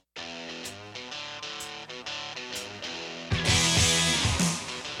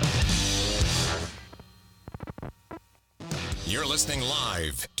You're listening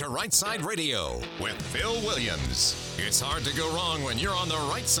live to Right Side Radio with Phil Williams. It's hard to go wrong when you're on the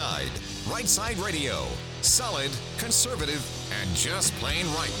right side. Right Side Radio. Solid, conservative, and just plain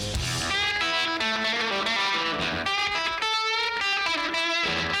right.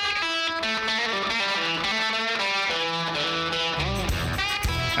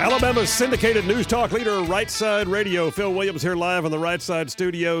 Alabama's syndicated news talk leader, Right Side Radio. Phil Williams here live in the Right Side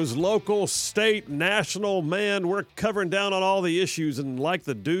studios. Local, state, national, man, we're covering down on all the issues. And like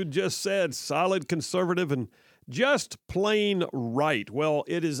the dude just said, solid, conservative, and just plain right. Well,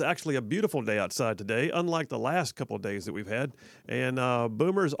 it is actually a beautiful day outside today, unlike the last couple of days that we've had. And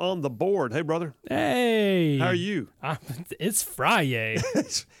Boomer's on the board. Hey, brother. Hey. How are you? It's Friday.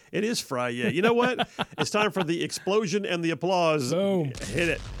 It is Friday. You know what? It's time for the explosion and the applause. Boom. Hit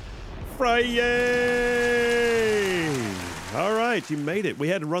it. Friday. All right, you made it. We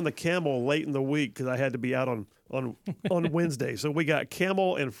had to run the camel late in the week because I had to be out on Wednesday. So we got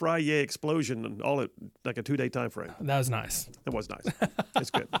camel and Friday explosion and all at like a 2-day time frame. That was nice. That was nice. It's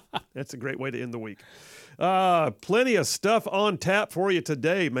good. That's a great way to end the week. Plenty of stuff on tap for you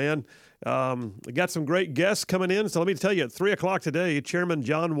today, man. We got some great guests coming in. So let me tell you, at 3 o'clock today, Chairman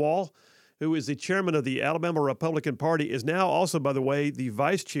John Wall, who is the chairman of the Alabama Republican Party, is now also, by the way, the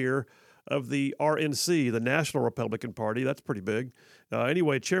vice chair of the RNC, the National Republican Party. That's pretty big.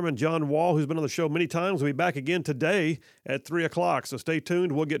 Anyway, Chairman John Wall, who's been on the show many times, will be back again today at 3 o'clock. So stay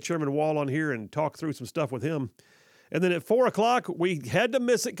tuned. We'll get Chairman Wall on here and talk through some stuff with him. And then at 4 o'clock, we had to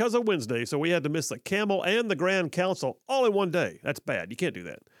miss it because of Wednesday. So we had to miss the Camel and the Grand Council all in one day. That's bad. You can't do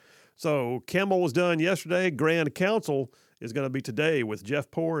that. So Camel was done yesterday. Grand Council is going to be today with Jeff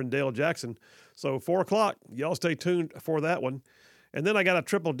Poore and Dale Jackson. So 4 o'clock, y'all stay tuned for that one. And then I got a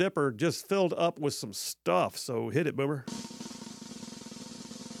triple dipper just filled up with some stuff. So hit it, Boomer.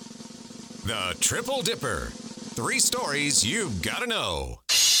 The Triple Dipper. 3 stories you've got to know.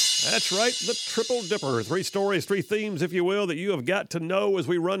 That's right, the Triple Dipper. 3 stories, 3 themes, if you will, that you have got to know as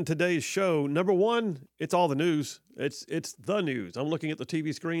we run today's show. Number one, it's all the news. It's the news. I'm looking at the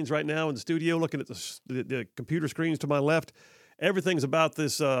TV screens right now in the studio, looking at the computer screens to my left. Everything's about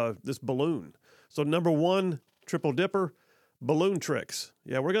this balloon. So number one, Triple Dipper, balloon tricks.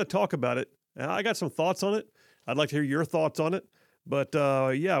 Yeah, we're going to talk about it. I got some thoughts on it. I'd like to hear your thoughts on it. But,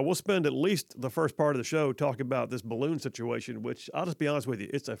 yeah, we'll spend at least the first part of the show talking about this balloon situation, which I'll just be honest with you,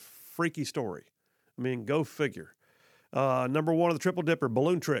 it's a freaky story. I mean, go figure. Number one of the Triple Dipper,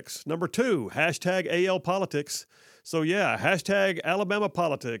 balloon tricks. Number 2, hashtag AL politics. So, yeah, hashtag Alabama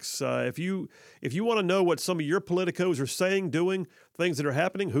politics. If you want to know what some of your politicos are saying, doing, things that are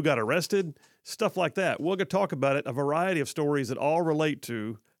happening, who got arrested, stuff like that, we're going to talk about it, a variety of stories that all relate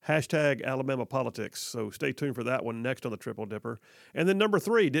to hashtag Alabama politics. So stay tuned for that one next on the Triple Dipper. And then number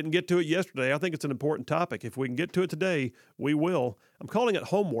 3, didn't get to it yesterday. I think it's an important topic. If we can get to it today, we will. I'm calling it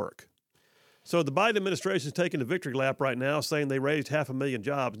homework. So the Biden administration is taking the victory lap right now, saying they raised 500,000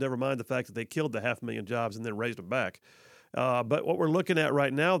 jobs, never mind the fact that they killed the 500,000 jobs and then raised them back. But what we're looking at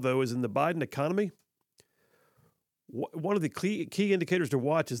right now, though, is in the Biden economy, one of the key indicators to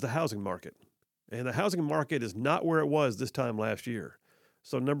watch is the housing market. And the housing market is not where it was this time last year.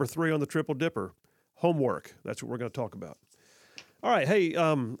 So number 3 on the Triple Dipper, homework. That's what we're going to talk about. All right, hey,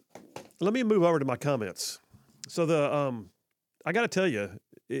 let me move over to my comments. So I got to tell you,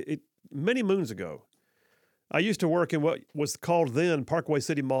 many moons ago, I used to work in what was called then Parkway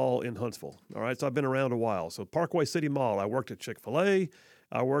City Mall in Huntsville. All right, so I've been around a while. So Parkway City Mall, I worked at Chick-fil-A.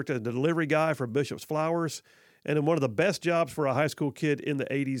 I worked as a delivery guy for Bishop's Flowers. And in one of the best jobs for a high school kid in the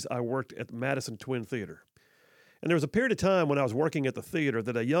 80s, I worked at the Madison Twin Theater. And there was a period of time when I was working at the theater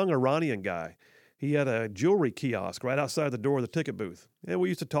that a young Iranian guy, he had a jewelry kiosk right outside the door of the ticket booth. And we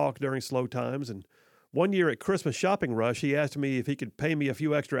used to talk during slow times. And one year at Christmas shopping rush, he asked me if he could pay me a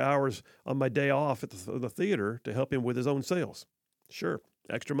few extra hours on my day off at the theater to help him with his own sales. Sure,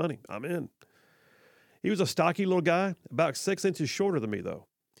 extra money. I'm in. He was a stocky little guy, about 6 inches shorter than me, though.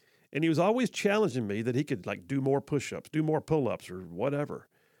 And he was always challenging me that he could do more push-ups, do more pull-ups or whatever.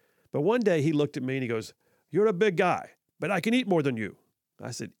 But one day he looked at me and he goes, "You're a big guy, but I can eat more than you."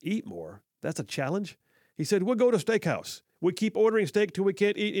 I said, "Eat more? That's a challenge?" He said, "We'll go to steakhouse. We keep ordering steak till we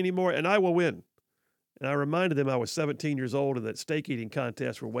can't eat anymore, and I will win." And I reminded him I was 17 years old and that steak eating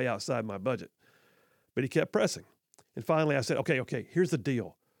contests were way outside my budget. But he kept pressing. And finally I said, okay, here's the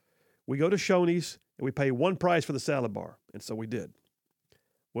deal. We go to Shoney's and we pay one price for the salad bar. And so we did.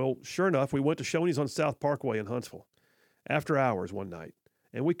 Well, sure enough, we went to Shoney's on South Parkway in Huntsville after hours one night.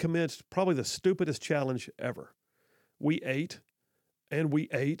 And we commenced probably the stupidest challenge ever. We ate, and we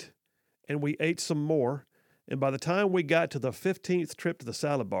ate, and we ate some more. And by the time we got to the 15th trip to the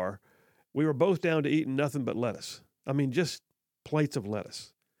salad bar, we were both down to eating nothing but lettuce. I mean, just plates of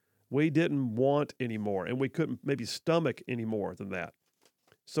lettuce. We didn't want any more, and we couldn't maybe stomach any more than that.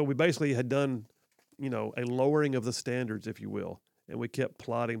 So we basically had done, a lowering of the standards, if you will, and we kept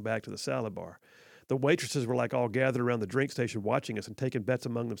plodding back to the salad bar. The waitresses were like all gathered around the drink station watching us and taking bets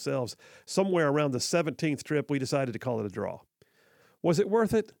among themselves. Somewhere around the 17th trip, we decided to call it a draw. Was it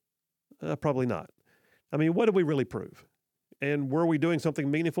worth it? Probably not. I mean, what did we really prove? And were we doing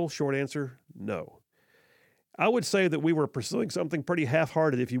something meaningful? Short answer, no. I would say that we were pursuing something pretty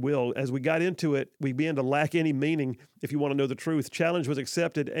half-hearted, if you will. As we got into it, we began to lack any meaning, if you want to know the truth. Challenge was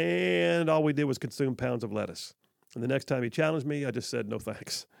accepted, and all we did was consume pounds of lettuce. And the next time he challenged me, I just said, no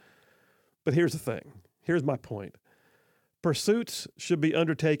thanks. But here's the thing. Here's my point. Pursuits should be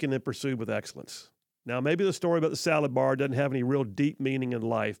undertaken and pursued with excellence. Now, maybe the story about the salad bar doesn't have any real deep meaning in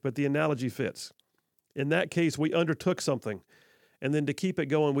life, but the analogy fits. In that case, we undertook something, and then to keep it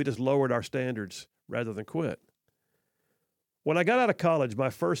going, we just lowered our standards rather than quit. When I got out of college,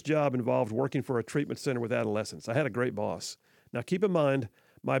 my first job involved working for a treatment center with adolescents. I had a great boss. Now, keep in mind,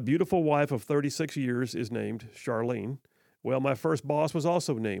 my beautiful wife of 36 years is named Charlene. Well, my first boss was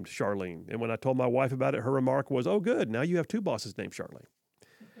also named Charlene. And when I told my wife about it, her remark was, oh, good, now you have two bosses named Charlene.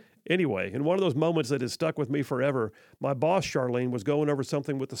 Anyway, in one of those moments that has stuck with me forever, my boss, Charlene, was going over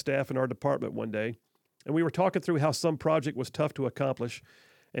something with the staff in our department one day, and we were talking through how some project was tough to accomplish,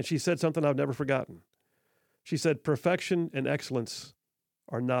 and she said something I've never forgotten. She said, perfection and excellence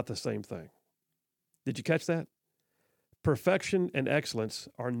are not the same thing. Did you catch that? Perfection and excellence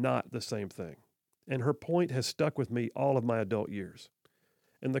are not the same thing. And her point has stuck with me all of my adult years.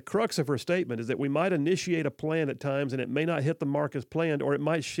 And the crux of her statement is that we might initiate a plan at times and it may not hit the mark as planned, or it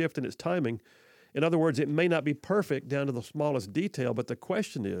might shift in its timing. In other words, it may not be perfect down to the smallest detail, but the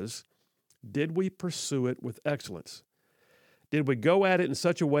question is, did we pursue it with excellence? Did we go at it in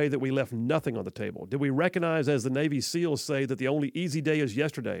such a way that we left nothing on the table? Did we recognize, as the Navy SEALs say, that the only easy day is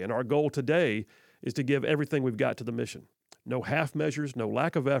yesterday, and our goal today is to give everything we've got to the mission? No half measures, no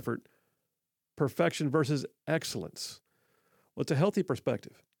lack of effort. Perfection versus excellence. Well, it's a healthy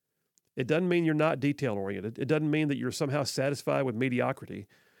perspective. It doesn't mean you're not detail-oriented. It doesn't mean that you're somehow satisfied with mediocrity.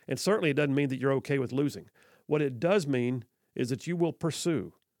 And certainly it doesn't mean that you're okay with losing. What it does mean is that you will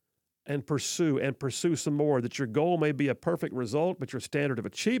pursue and pursue and pursue some more, that your goal may be a perfect result, but your standard of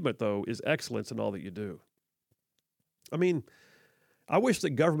achievement, though, is excellence in all that you do. I mean, I wish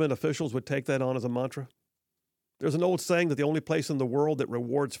that government officials would take that on as a mantra. There's an old saying that the only place in the world that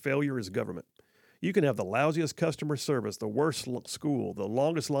rewards failure is government. You can have the lousiest customer service, the worst school, the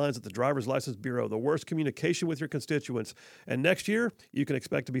longest lines at the driver's license bureau, the worst communication with your constituents, and next year you can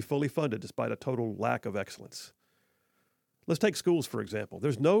expect to be fully funded despite a total lack of excellence. Let's take schools, for example.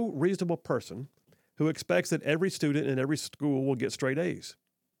 There's no reasonable person who expects that every student in every school will get straight A's.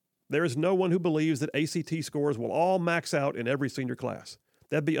 There is no one who believes that ACT scores will all max out in every senior class.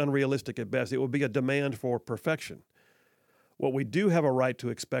 That'd be unrealistic at best. It would be a demand for perfection. What we do have a right to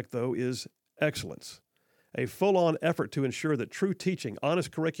expect, though, is excellence, a full-on effort to ensure that true teaching,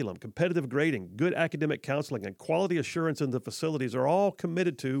 honest curriculum, competitive grading, good academic counseling, and quality assurance in the facilities are all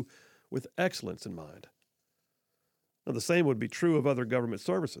committed to with excellence in mind. Now, the same would be true of other government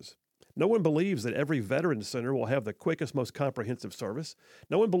services. No one believes that every veterans center will have the quickest, most comprehensive service.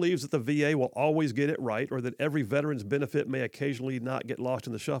 No one believes that the VA will always get it right, or that every veterans benefit may occasionally not get lost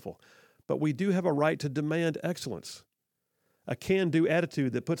in the shuffle. But we do have a right to demand excellence, a can-do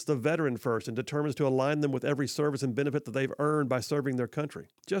attitude that puts the veteran first and determines to align them with every service and benefit that they've earned by serving their country.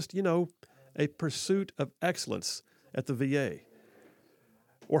 Just, a pursuit of excellence at the VA.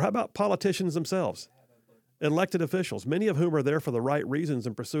 Or how about politicians themselves? Elected officials, many of whom are there for the right reasons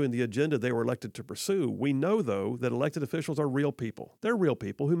and pursuing the agenda they were elected to pursue. We know, though, that elected officials are real people. They're real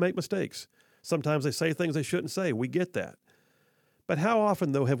people who make mistakes. Sometimes they say things they shouldn't say. We get that. But how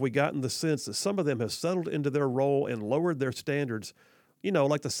often, though, have we gotten the sense that some of them have settled into their role and lowered their standards,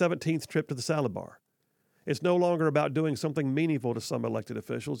 like the 17th trip to the salad bar? It's no longer about doing something meaningful to some elected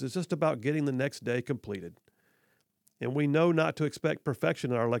officials. It's just about getting the next day completed. And we know not to expect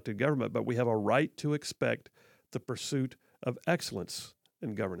perfection in our elected government, but we have a right to expect the pursuit of excellence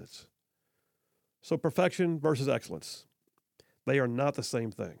in governance. So perfection versus excellence, they are not the same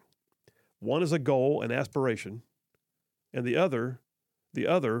thing. One is a goal, an aspiration, and the other,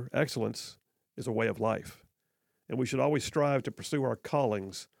 excellence, is a way of life. And we should always strive to pursue our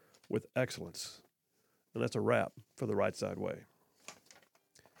callings with excellence. And that's a wrap for the Right Side Way.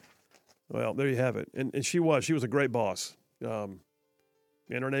 Well, there you have it. And she was a great boss. And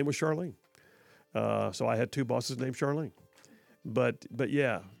her name was Charlene. So I had two bosses named Charlene. But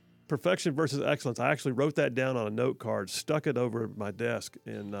yeah, perfection versus excellence. I actually wrote that down on a note card, stuck it over my desk,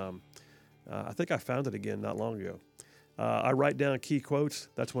 and I think I found it again not long ago. I write down key quotes.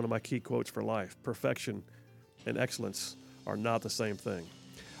 That's one of my key quotes for life. Perfection and excellence are not the same thing.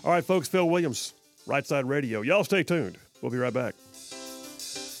 All right, folks, Phil Williams, Right Side Radio. Y'all stay tuned. We'll be right back.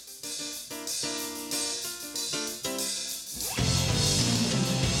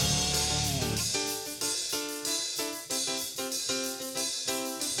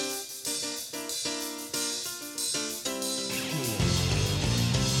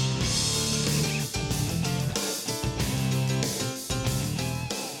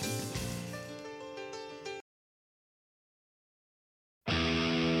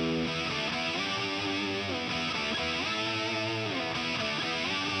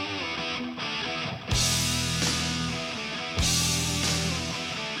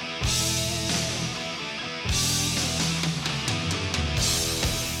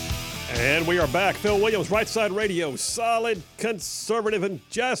 And we are back. Phil Williams, Right Side Radio. Solid, conservative, and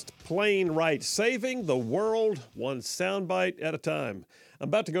just plain right. Saving the world one soundbite at a time. I'm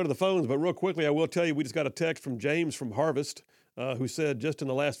about to go to the phones, but real quickly, I will tell you we just got a text from James from Harvest who said just in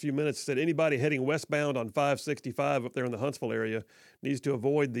the last few minutes, said anybody heading westbound on 565 up there in the Huntsville area needs to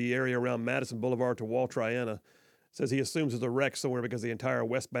avoid the area around Madison Boulevard to Wall Triana. Says he assumes there's a wreck somewhere because the entire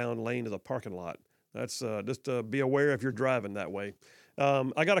westbound lane is a parking lot. That's just be aware if you're driving that way.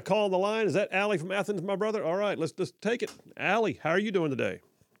 I got a call on the line. Is that Allie from Athens, my brother? All right, let's just take it. Allie, how are you doing today?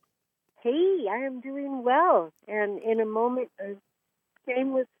 Hey, I am doing well. And in a moment of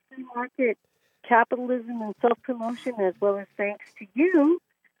shameless free market capitalism and self-promotion, as well as thanks to you,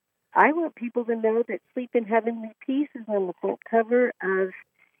 I want people to know that Sleep in Heavenly Peace is on the front cover of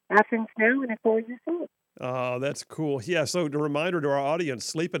Athens Now, and it's all your fault. Oh, that's cool. Yeah, so the reminder to our audience,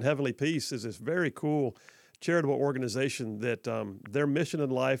 Sleep in Heavenly Peace is this very cool charitable organization that their mission in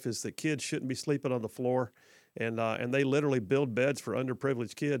life is that kids shouldn't be sleeping on the floor, and they literally build beds for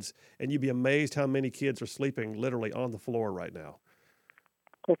underprivileged kids, and you'd be amazed how many kids are sleeping literally on the floor right now.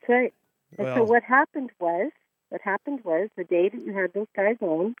 That's right. And Well, so what happened was the day that you had those guys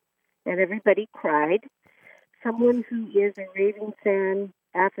on and everybody cried, someone who is a Ravens fan,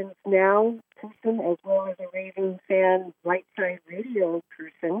 Athens Now person, as well as a Ravens fan, Right Side Radio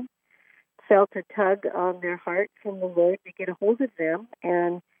person, felt a tug on their heart from the Lord to get a hold of them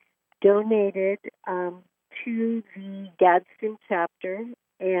and donated to the Gadsden chapter,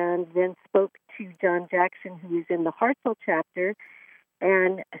 and then spoke to John Jackson, who is in the Hartselle chapter,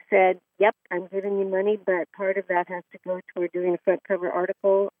 and said, yep, I'm giving you money, but part of that has to go toward doing a front cover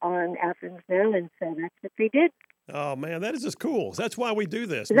article on Athens Now, and so that's what they did. oh, man, that is just cool. That's why we do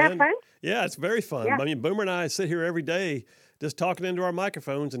this, Is man. that fun? Yeah, it's very fun. Yeah. I mean, Boomer and I sit here every day just talking into our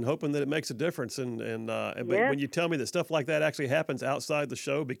microphones and hoping that it makes a difference. But Yeah. when you tell me that stuff like that actually happens outside the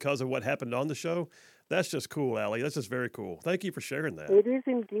show because of what happened on the show, that's just cool, Allie. That's just very cool. Thank you for sharing that. It is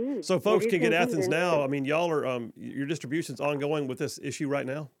indeed. So folks It is can get indeed. Athens And- Now. I mean, y'all are your distribution's ongoing with this issue right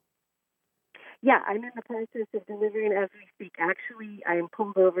now. Yeah, I'm in the process of delivering as we speak. Actually, I am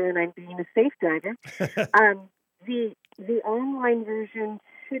pulled over and I'm being a safe driver. The online version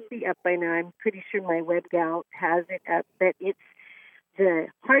should be up by now. I'm pretty sure my web gal has it up, but the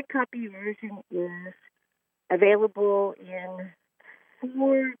hard copy version is available in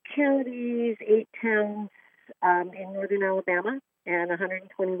 4 counties, 8 towns in northern Alabama, and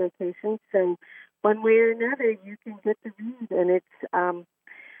 120 locations. So one way or another, you can get the read, and it's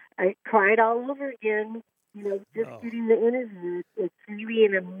I cried all over again. Just Oh. getting the interview. It's really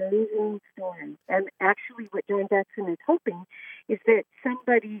an amazing story. And actually what John Jackson is hoping is that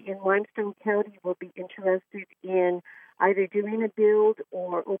somebody in Limestone County will be interested in either doing a build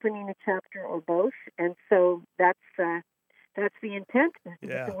or opening a chapter or both. And so that's the intent, is to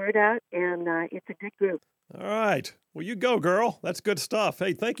Yeah. get the word out, and it's a good group. All right. Well, you go, girl. That's good stuff.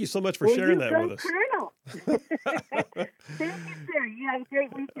 Hey, thank you so much for Well, sharing you that go, with us. Colonel. Thank you, sir. You have a great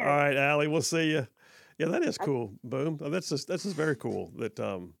weekend. All right, Allie, we'll see you. Yeah, that is cool. Boom. Oh, that's just very cool. That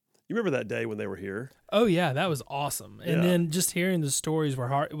you remember that day when they were here? Oh yeah, that was awesome. And Yeah. then just hearing the stories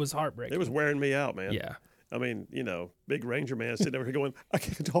it was heartbreaking. It was wearing me out, man. Yeah. I mean, big Ranger man sitting over here going, I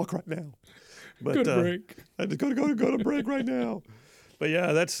can't talk right now. But Good break. I just go to break right now. But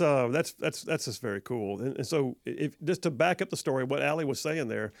yeah, that's just very cool. And so, if just to back up the story, what Allie was saying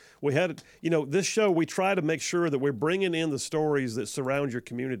there, we had, this show, we try to make sure that we're bringing in the stories that surround your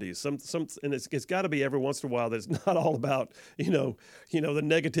communities. And it's got to be every once in a while that it's not all about the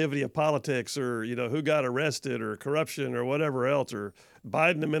negativity of politics or who got arrested or corruption or whatever else or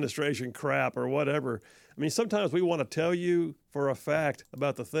Biden administration crap or whatever. I mean, sometimes we want to tell you for a fact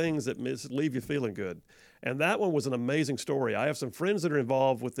about the things that leave you feeling good. And that one was an amazing story. I have some friends that are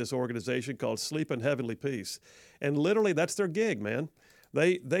involved with this organization called Sleep in Heavenly Peace. And literally, that's their gig, man.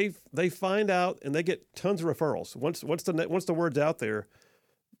 They find out and they get tons of referrals. Once the word's out there,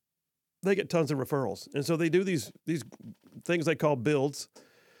 they get tons of referrals, and so they do these things they call builds,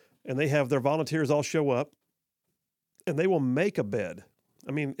 and they have their volunteers all show up, and they will make a bed.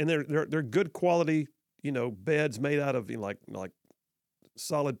 I mean, and they're good quality, beds made out of like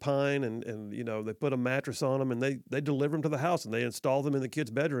solid pine, and they put a mattress on them, and they deliver them to the house, and they install them in the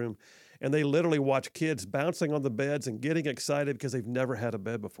kid's bedroom, and they literally watch kids bouncing on the beds and getting excited because they've never had a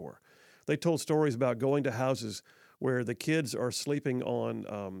bed before. They told stories about going to houses where the kids are sleeping on,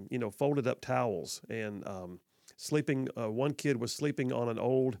 folded up towels, and sleeping. One kid was sleeping on an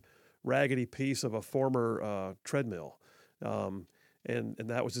old, raggedy piece of a former treadmill, and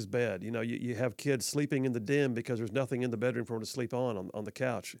that was his bed. You have kids sleeping in the den because there's nothing in the bedroom for them to sleep on the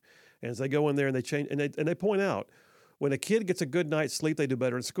couch. And as they go in there and they change, and they point out, when a kid gets a good night's sleep, they do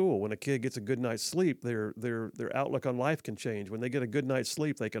better in school. When a kid gets a good night's sleep, their outlook on life can change. When they get a good night's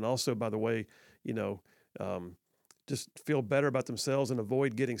sleep, they can also, by the way, just feel better about themselves and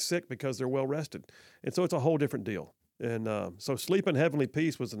avoid getting sick because they're well rested. And so it's a whole different deal. And so Sleep in Heavenly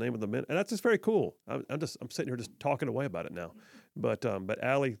Peace was the name of the men, and that's just very cool. I'm sitting here just talking away about it now. But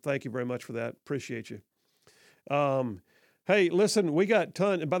Allie, thank you very much for that. Appreciate you. Hey, listen, we got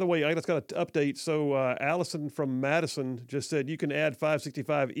and by the way, I just got an update. So Allison from Madison just said you can add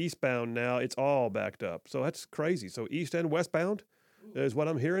 565 eastbound now. It's all backed up. So that's crazy. So east and westbound is what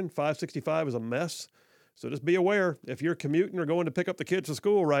I'm hearing. 565 is a mess. So just be aware, if you're commuting or going to pick up the kids to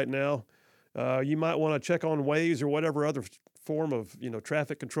school right now, you might want to check on Waze or whatever other form of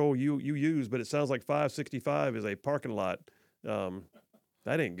traffic control you use. But it sounds like 565 is a parking lot. That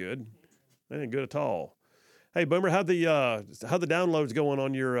ain't good. That ain't good at all. Hey, Boomer, how the downloads going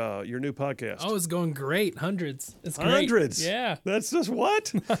on your new podcast? Oh, it's going great. Hundreds. It's great. Hundreds. Yeah. That's just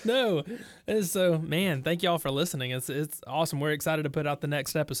what? No. So, man, thank y'all for listening. It's awesome. We're excited to put out the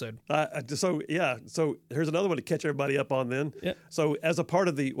next episode. So here's another one to catch everybody up on then. Yep. So as a part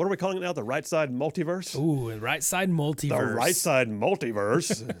of what are we calling it now? The Right Side Multiverse? Ooh, Right Side Multiverse. The Right Side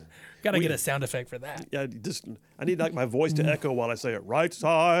Multiverse. Got to get a sound effect for that. Yeah, I need like my voice to echo while I say it. Right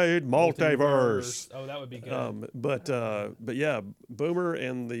Side Multiverse. Oh, that would be good. But yeah, Boomer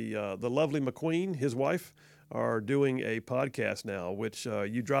and the lovely McQueen, his wife, are doing a podcast now, which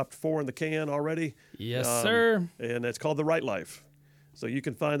you dropped 4 in the can already. Yes, sir. And it's called The Right Life. So you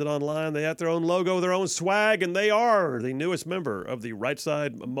can find it online. They have their own logo, their own swag, and they are the newest member of the Right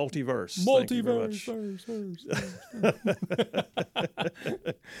Side Multiverse. Thank you very much.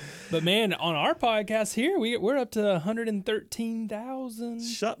 But man, on our podcast here, we're up to 113,000.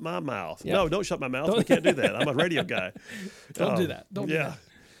 Shut my mouth. Yep. No, don't shut my mouth. We can't do that. I'm a radio guy. Don't do that. Don't do that.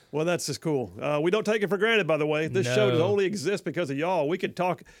 Well, that's just cool. We don't take it for granted, by the way. This show does only exist because of y'all. We could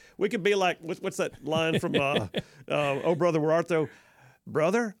talk. We could be like, what's that line from Oh Brother, Where Art Thou?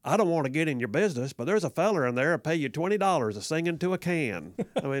 Brother, I don't want to get in your business, but there's a feller in there who'll pay you $20 to sing into a can.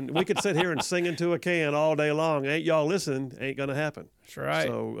 I mean, we could sit here and sing into a can all day long. Ain't y'all listening? Ain't going to happen. That's right.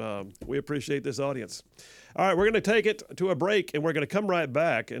 So we appreciate this audience. All right, we're going to take it to a break, and we're going to come right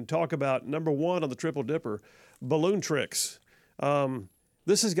back and talk about number 1 on the Triple Dipper, balloon tricks.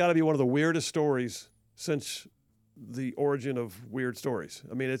 This has got to be one of the weirdest stories since the origin of weird stories.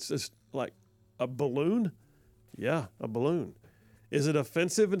 I mean, it's just like a balloon. Yeah, a balloon. Is it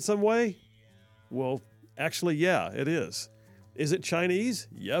offensive in some way? Well, actually, yeah, it is. Is it Chinese?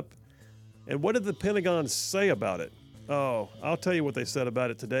 Yep. And what did the Pentagon say about it? Oh, I'll tell you what they said about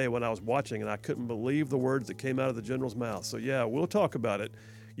it today when I was watching, and I couldn't believe the words that came out of the general's mouth. So, yeah, we'll talk about it.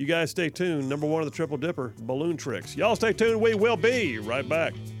 You guys stay tuned. Number 1 of the Triple Dipper, balloon tricks. Y'all stay tuned. We will be right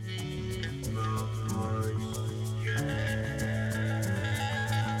back.